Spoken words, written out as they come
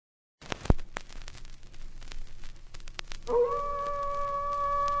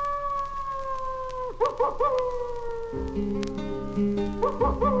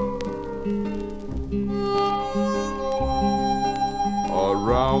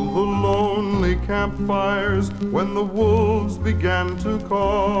Around the lonely campfires, when the wolves began to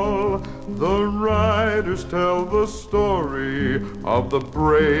call, the riders tell the story of the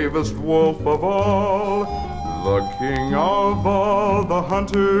bravest wolf of all, the king of all the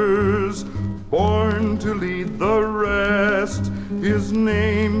hunters, born to lead the rest. His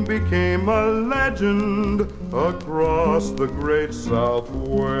name became a legend across the great Southwest.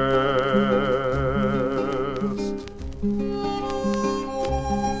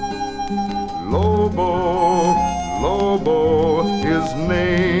 Lobo, Lobo, his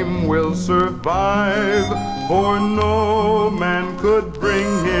name will survive, for no man could bring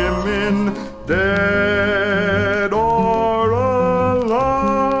him in, dead or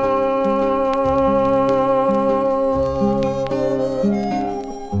alive.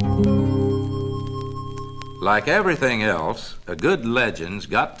 Like everything else, a good legend's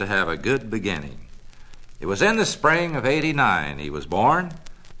got to have a good beginning. It was in the spring of '89 he was born,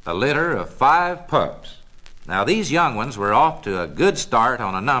 a litter of 5 pups. Now, these young ones were off to a good start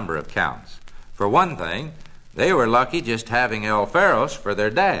on a number of counts. For one thing, they were lucky just having El Ferros for their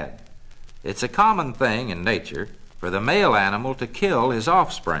dad. It's a common thing in nature for the male animal to kill his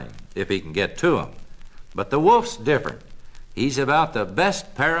offspring if he can get to them. But the wolf's different. He's about the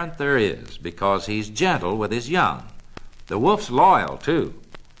best parent there is because he's gentle with his young. The wolf's loyal, too.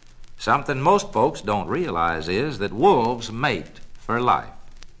 Something most folks don't realize is that wolves mate for life.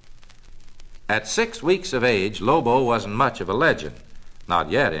 At 6 weeks of age, Lobo wasn't much of a legend. Not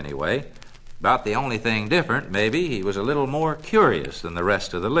yet, anyway. About the only thing different, maybe, he was a little more curious than the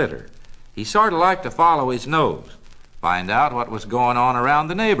rest of the litter. He sort of liked to follow his nose, find out what was going on around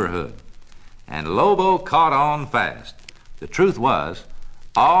the neighborhood. And Lobo caught on fast. The truth was,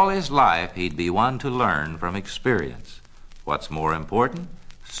 all his life he'd be one to learn from experience. What's more important,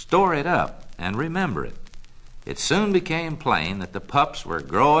 store it up and remember it. It soon became plain that the pups were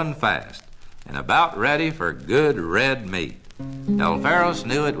growing fast and about ready for good red meat. El Ferros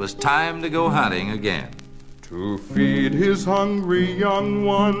knew it was time to go hunting again. To feed his hungry young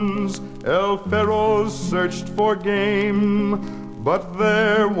ones, El Ferros searched for game, but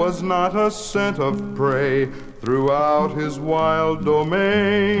there was not a scent of prey throughout his wild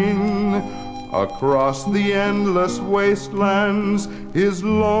domain. Across the endless wastelands his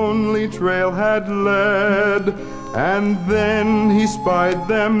lonely trail had led, and then he spied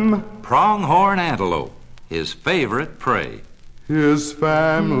them. Pronghorn antelope, his favorite prey. His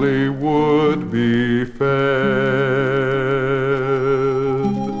family would be fed.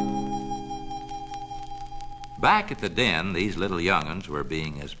 Back at the den, these little young'uns were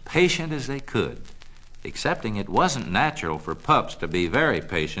being as patient as they could, excepting it wasn't natural for pups to be very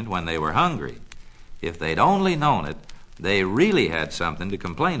patient when they were hungry. If they'd only known it, they really had something to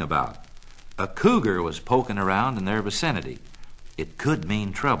complain about. A cougar was poking around in their vicinity. It could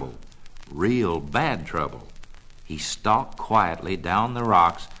mean trouble, real bad trouble. He stalked quietly down the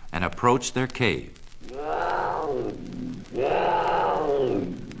rocks and approached their cave.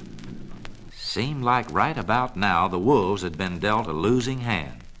 Seemed like right about now the wolves had been dealt a losing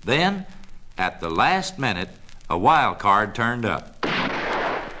hand. Then, at the last minute, a wild card turned up.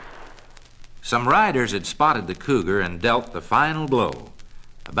 Some riders had spotted the cougar and dealt the final blow.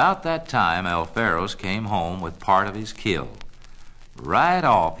 About that time, El Ferros came home with part of his kill. Right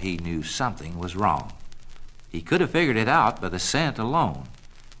off, he knew something was wrong. He could have figured it out by the scent alone,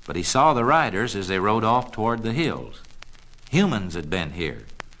 but he saw the riders as they rode off toward the hills. Humans had been here.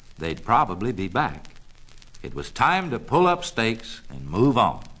 They'd probably be back. It was time to pull up stakes and move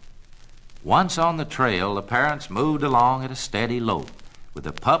on. Once on the trail, the parents moved along at a steady lope, with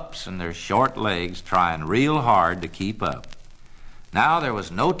the pups and their short legs trying real hard to keep up. Now there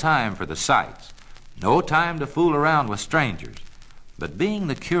was no time for the sights, no time to fool around with strangers. But being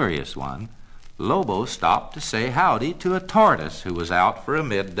the curious one, Lobo stopped to say howdy to a tortoise who was out for a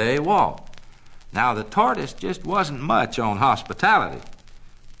midday walk. Now, the tortoise just wasn't much on hospitality.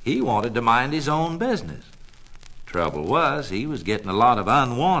 He wanted to mind his own business. Trouble was, he was getting a lot of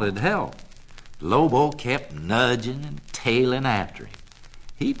unwanted help. Lobo kept nudging and tailing after him.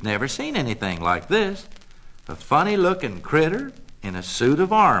 He'd never seen anything like this, a funny-looking critter in a suit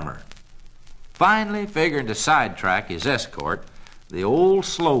of armor. Finally, figuring to sidetrack his escort, the old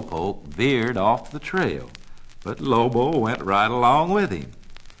slowpoke veered off the trail, but Lobo went right along with him.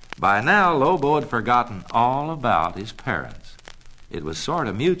 By now, Lobo had forgotten all about his parents. It was sort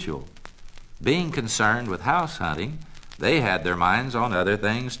of mutual. Being concerned with house hunting, they had their minds on other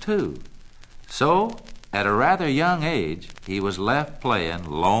things too. So, at a rather young age, he was left playing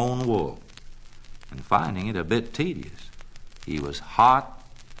lone wolf. and finding it a bit tedious. He was hot,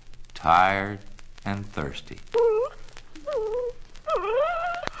 tired, and thirsty.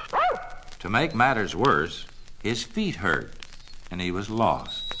 To make matters worse, his feet hurt, and he was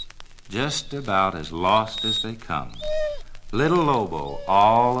lost. Just about as lost as they come. Little Lobo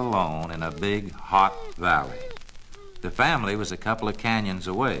all alone in a big, hot valley. The family was a couple of canyons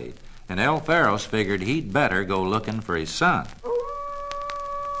away, and El Ferros figured he'd better go looking for his son.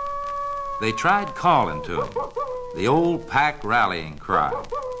 They tried calling to him, the old pack rallying cry,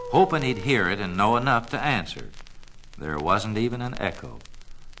 hoping he'd hear it and know enough to answer. There wasn't even an echo.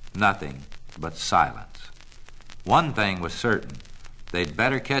 Nothing but silence. One thing was certain. They'd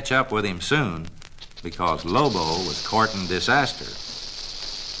better catch up with him soon, because Lobo was courting disaster.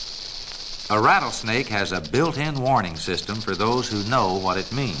 A rattlesnake has a built-in warning system for those who know what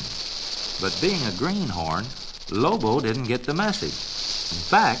it means. But being a greenhorn, Lobo didn't get the message. In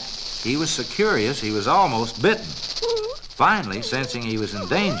fact, he was so curious he was almost bitten. Finally, sensing he was in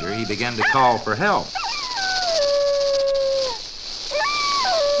danger, he began to call for help.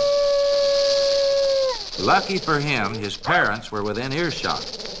 Lucky for him, his parents were within earshot.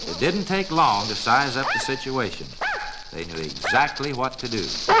 It didn't take long to size up the situation. They knew exactly what to do.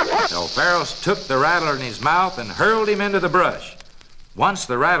 El Ferros took the rattler in his mouth and hurled him into the brush. Once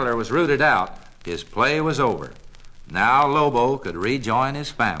the rattler was rooted out, his play was over. Now Lobo could rejoin his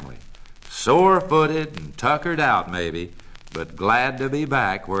family. Sore-footed and tuckered out, maybe, but glad to be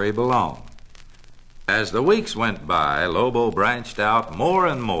back where he belonged. As the weeks went by, Lobo branched out more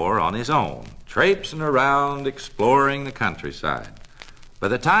and more on his own, traipsing around, exploring the countryside. By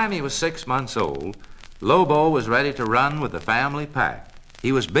the time he was 6 months old, Lobo was ready to run with the family pack.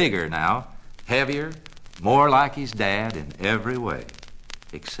 He was bigger now, heavier, more like his dad in every way,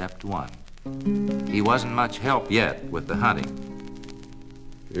 except one. He wasn't much help yet with the hunting.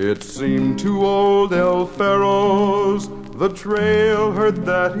 It seemed to old El Ferros, the trail herd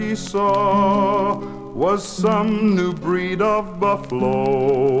that he saw was some new breed of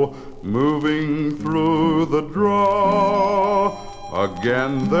buffalo moving through the draw.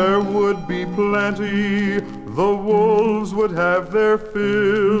 Again there would be plenty, the wolves would have their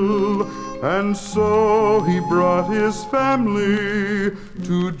fill, and so he brought his family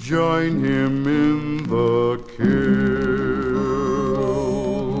to join him in the kill.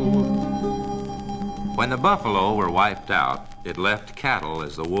 When the buffalo were wiped out, it left cattle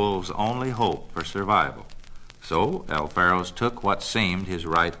as the wolves' only hope for survival. So El Ferros took what seemed his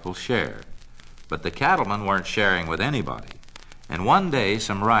rightful share. But the cattlemen weren't sharing with anybody. And one day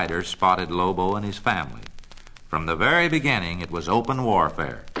some riders spotted Lobo and his family. From the very beginning, it was open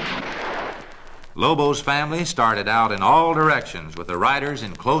warfare. Lobo's family started out in all directions with the riders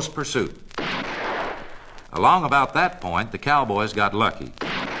in close pursuit. Along about that point, the cowboys got lucky.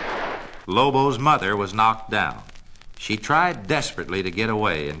 Lobo's mother was knocked down. She tried desperately to get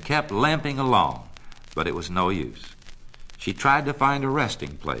away and kept limping along, but it was no use. She tried to find a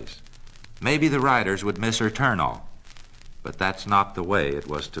resting place. Maybe the riders would miss her turnoff, but that's not the way it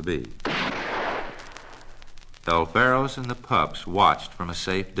was to be. El Ferros and the pups watched from a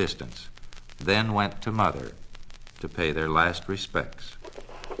safe distance, then went to Mother to pay their last respects.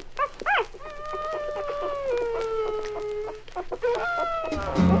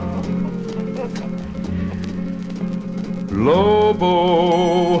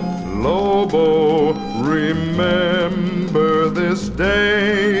 Lobo, Lobo, remember this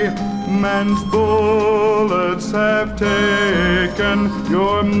day. Man's bullets have taken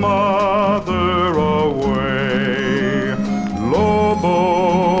your mother away.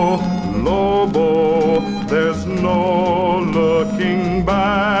 Lobo, Lobo, there's no looking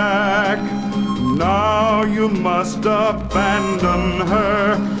back. Now you must abandon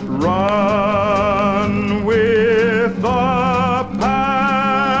her, run with the pack.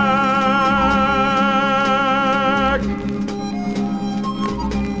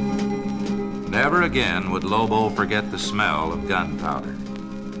 Never again would Lobo forget the smell of gunpowder.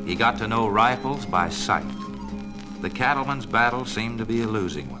 He got to know rifles by sight. The cattleman's battle seemed to be a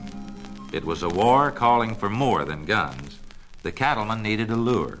losing one. It was a war calling for more than guns. The cattleman needed a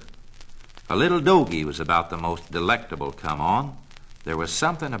lure. A little dogie was about the most delectable come on. There was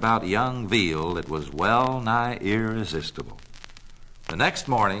something about young veal that was well-nigh irresistible. The next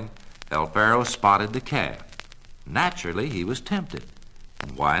morning, El Ferros spotted the calf. Naturally, he was tempted.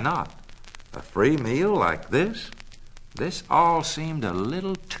 And why not? A free meal like this? This all seemed a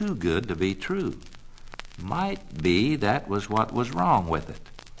little too good to be true. Might be that was what was wrong with it.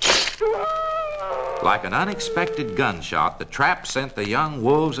 Like an unexpected gunshot, the trap sent the young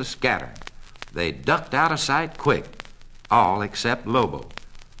wolves a-scattering. They ducked out of sight quick, all except Lobo.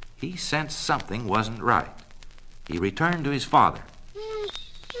 he sensed something wasn't right. He returned to his father.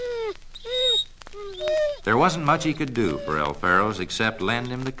 There wasn't much he could do for El Ferros except lend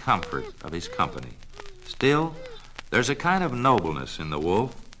him the comfort of his company. Still, there's a kind of nobleness in the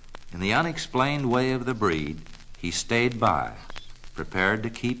wolf. In the unexplained way of the breed, he stayed by, prepared to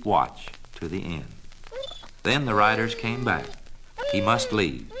keep watch to the end. Then the riders came back. He must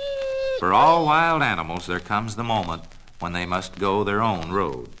leave. For all wild animals, there comes the moment when they must go their own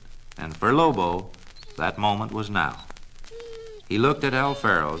road. And for Lobo, that moment was now. He looked at El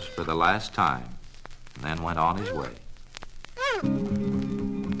Ferros for the last time, and then went on his way.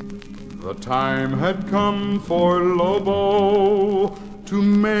 The time had come for Lobo to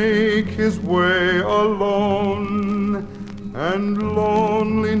make his way alone, and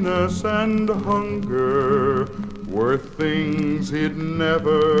loneliness and hunger were things he'd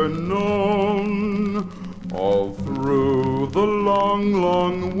never known. All through the long,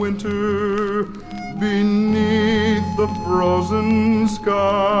 long winter, beneath the frozen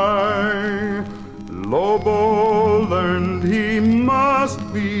sky, Lobo learned he must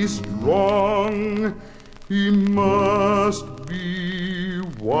be strong, he must be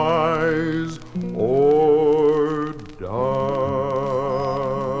wise or die.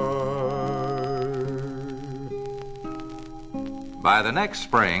 By the next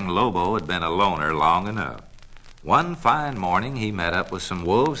spring, Lobo had been a loner long enough. One fine morning, he met up with some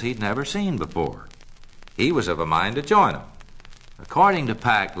wolves he'd never seen before. He was of a mind to join them. According to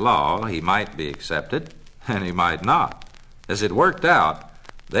pack law, he might be accepted, and he might not. As it worked out,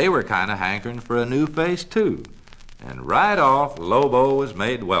 they were kind of hankering for a new face, too. And right off, Lobo was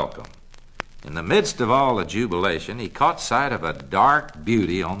made welcome. In the midst of all the jubilation, he caught sight of a dark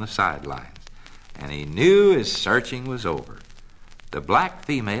beauty on the sidelines, and he knew his searching was over. The black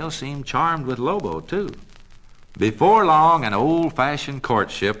female seemed charmed with Lobo, too. Before long, an old-fashioned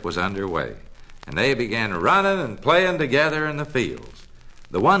courtship was underway, and they began running and playing together in the fields.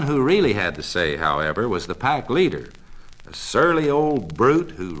 The one who really had the say, however, was the pack leader, a surly old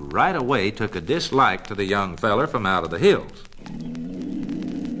brute who right away took a dislike to the young feller from out of the hills.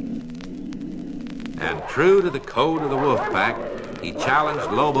 And true to the code of the wolf pack, he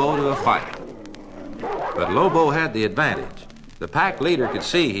challenged Lobo to a fight. But Lobo had the advantage. The pack leader could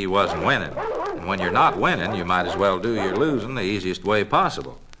see he wasn't winning, and when you're not winning, you might as well do your losing the easiest way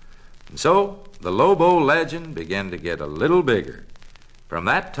possible. And so, the Lobo legend began to get a little bigger. From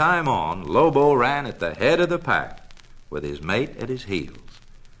that time on, Lobo ran at the head of the pack, with his mate at his heels,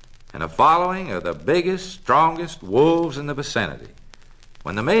 and a following of the biggest, strongest wolves in the vicinity.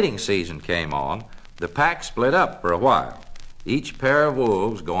 When the mating season came on, the pack split up for a while, each pair of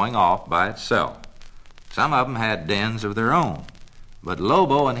wolves going off by itself. Some of them had dens of their own, but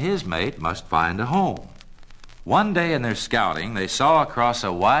Lobo and his mate must find a home. One day in their scouting, they saw across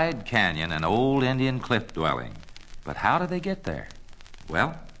a wide canyon an old Indian cliff dwelling. But how did they get there?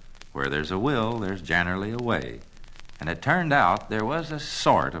 Well, where there's a will, there's generally a way. And it turned out there was a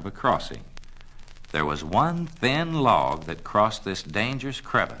sort of a crossing. There was one thin log that crossed this dangerous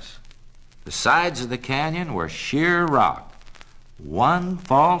crevice. The sides of the canyon were sheer rock. One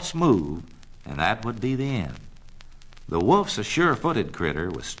false move, and that would be the end. The wolf's a sure-footed critter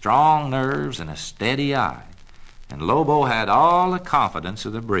with strong nerves and a steady eye, and Lobo had all the confidence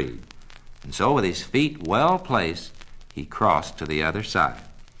of the breed. And so with his feet well placed, he crossed to the other side.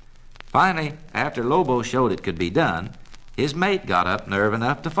 Finally, after Lobo showed it could be done, his mate got up nerve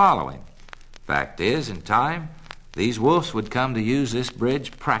enough to follow him. Fact is, in time, these wolves would come to use this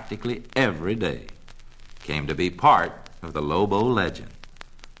bridge practically every day. It came to be part of the Lobo legend.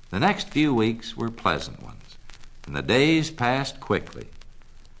 The next few weeks were pleasant ones, and the days passed quickly.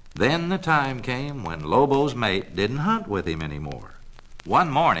 Then the time came when Lobo's mate didn't hunt with him anymore. One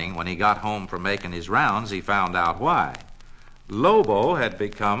morning, when he got home from making his rounds, he found out why. Lobo had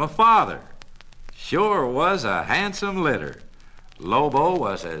become a father. Sure was a handsome litter. Lobo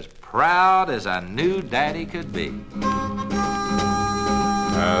was as proud as a new daddy could be.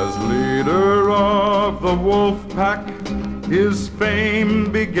 As leader of the wolf pack, his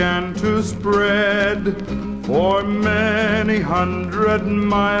fame began to spread. For many 100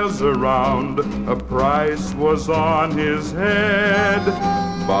 miles around, a price was on his head.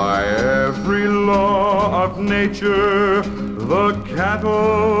 By every law of nature, the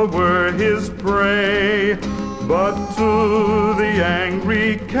cattle were his prey. But to the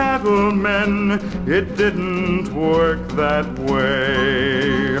angry cattlemen, it didn't work that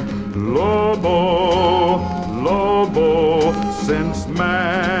way. Lobo, Lobo, since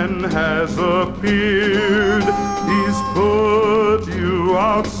man has appeared, he's put you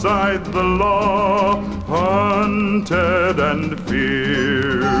outside the law, hunted and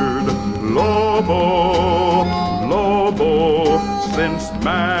feared. Lobo, Lobo, since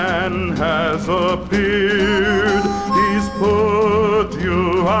man has appeared, he's put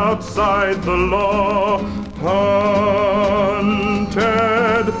you outside the law, hunted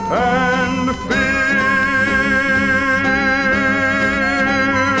and feared.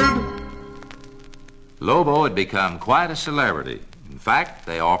 Lobo had become quite a celebrity. In fact,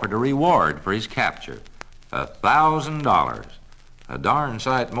 they offered a reward for his capture, $1,000. A darn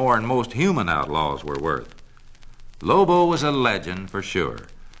sight more than most human outlaws were worth. Lobo was a legend for sure,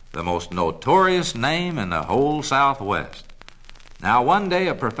 the most notorious name in the whole Southwest. Now, one day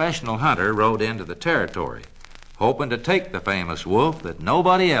a professional hunter rode into the territory, hoping to take the famous wolf that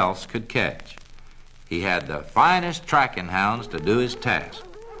nobody else could catch. He had the finest tracking hounds to do his task.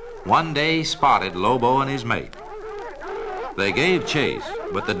 One day he spotted Lobo and his mate. They gave chase,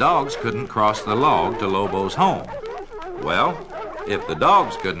 but the dogs couldn't cross the log to Lobo's home. Well, if the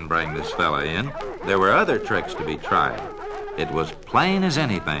dogs couldn't bring this fella in, there were other tricks to be tried. It was plain as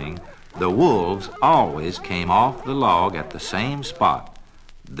anything, the wolves always came off the log at the same spot.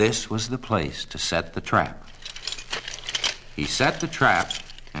 This was the place to set the trap. He set the trap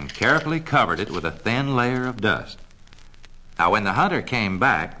and carefully covered it with a thin layer of dust. Now, when the hunter came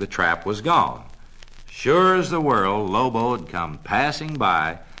back, the trap was gone. Sure as the world, Lobo had come passing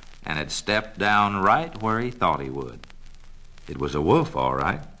by and had stepped down right where he thought he would. It was a wolf, all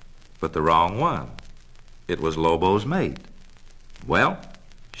right, but the wrong one. It was Lobo's mate. Well,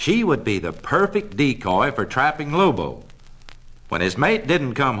 she would be the perfect decoy for trapping Lobo. When his mate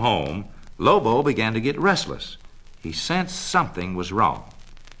didn't come home, Lobo began to get restless. He sensed something was wrong.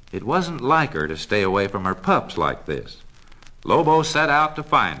 It wasn't like her to stay away from her pups like this. Lobo set out to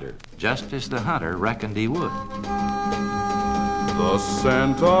find her, just as the hunter reckoned he would. The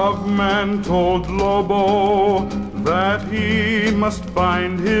scent of man told Lobo that he must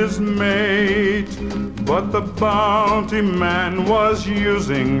find his mate, but the bounty man was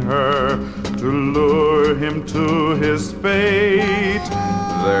using her to lure him to his fate.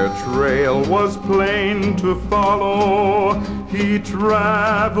 Their trail was plain to follow. He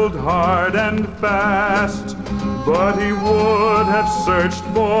traveled hard and fast, but he would have searched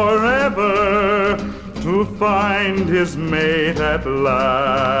forever to find his mate at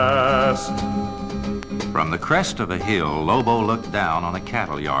last. From the crest of a hill, Lobo looked down on a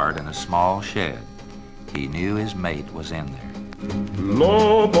cattle yard and a small shed. He knew his mate was in there.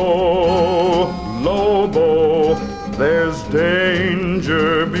 Lobo, Lobo, there's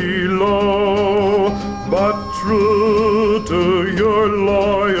danger below, but true to your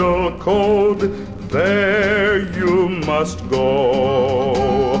loyal code, there you must go.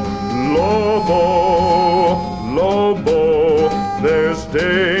 Lobo, Lobo, there's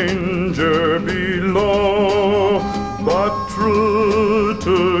danger below, but true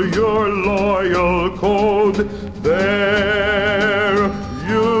to your loyal code, there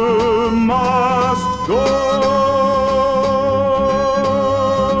you must go.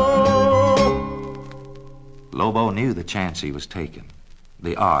 Lobo knew the chance he was taking,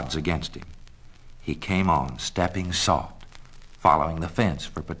 the odds against him. He came on, stepping soft, following the fence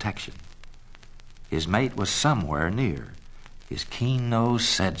for protection. His mate was somewhere near. His keen nose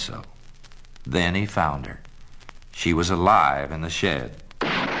said so. Then he found her. She was alive in the shed.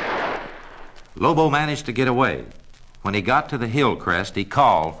 Lobo managed to get away. When he got to the hill crest, he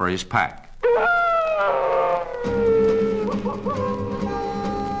called for his pack.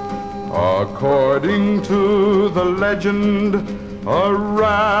 According to the legend, a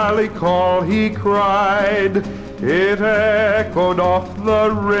rally call he cried. It echoed off the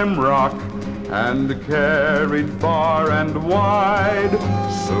rimrock and carried far and wide.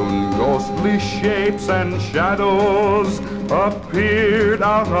 Soon ghostly shapes and shadows appeared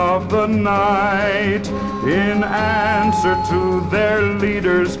out of the night. In answer to their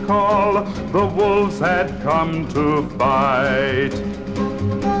leader's call, the wolves had come to fight.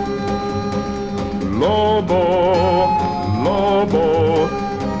 Lobo, Lobo,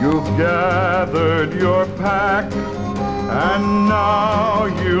 you've gathered your pack, and now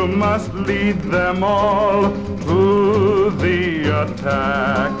you must lead them all to the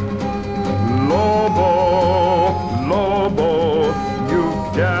attack. Lobo, Lobo,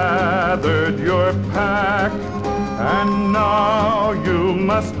 you've gathered your pack, and now you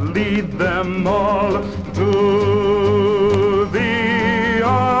must lead them all to the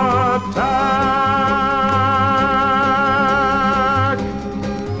attack.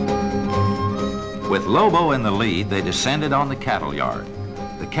 With Lobo in the lead, they descended on the cattle yard.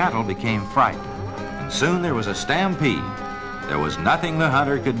 The cattle became frightened, and soon there was a stampede. There was nothing the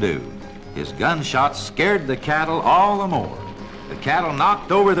hunter could do. His gunshots scared the cattle all the more. The cattle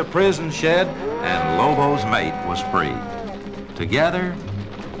knocked over the prison shed, and Lobo's mate was freed. Together,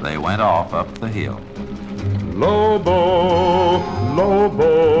 they went off up the hill. Lobo,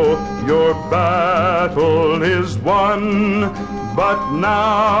 Lobo, your battle is won, but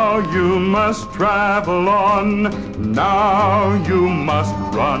now you must travel on, now you must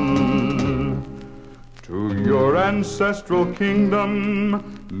run. To your ancestral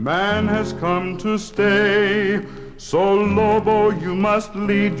kingdom, man has come to stay. So, Lobo, you must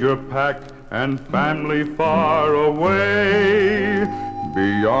lead your pack and family far away.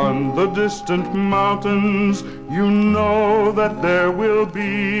 Beyond the distant mountains, you know that there will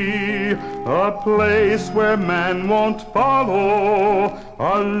be a place where man won't follow,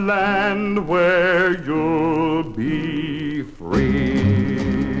 a land where you'll be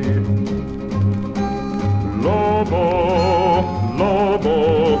free. Lobo,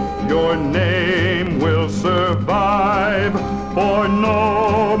 Lobo, your name will survive, for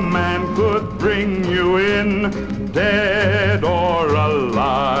no man could bring you in, dead or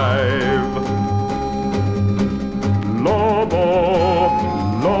alive. Lobo,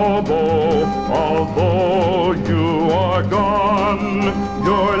 Lobo, although you are gone,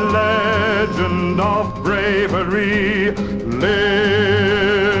 your legend of bravery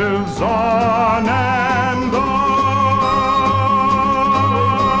lives on and on.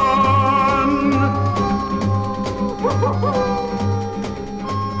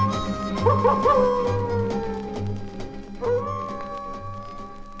 Woo-hoo-hoo!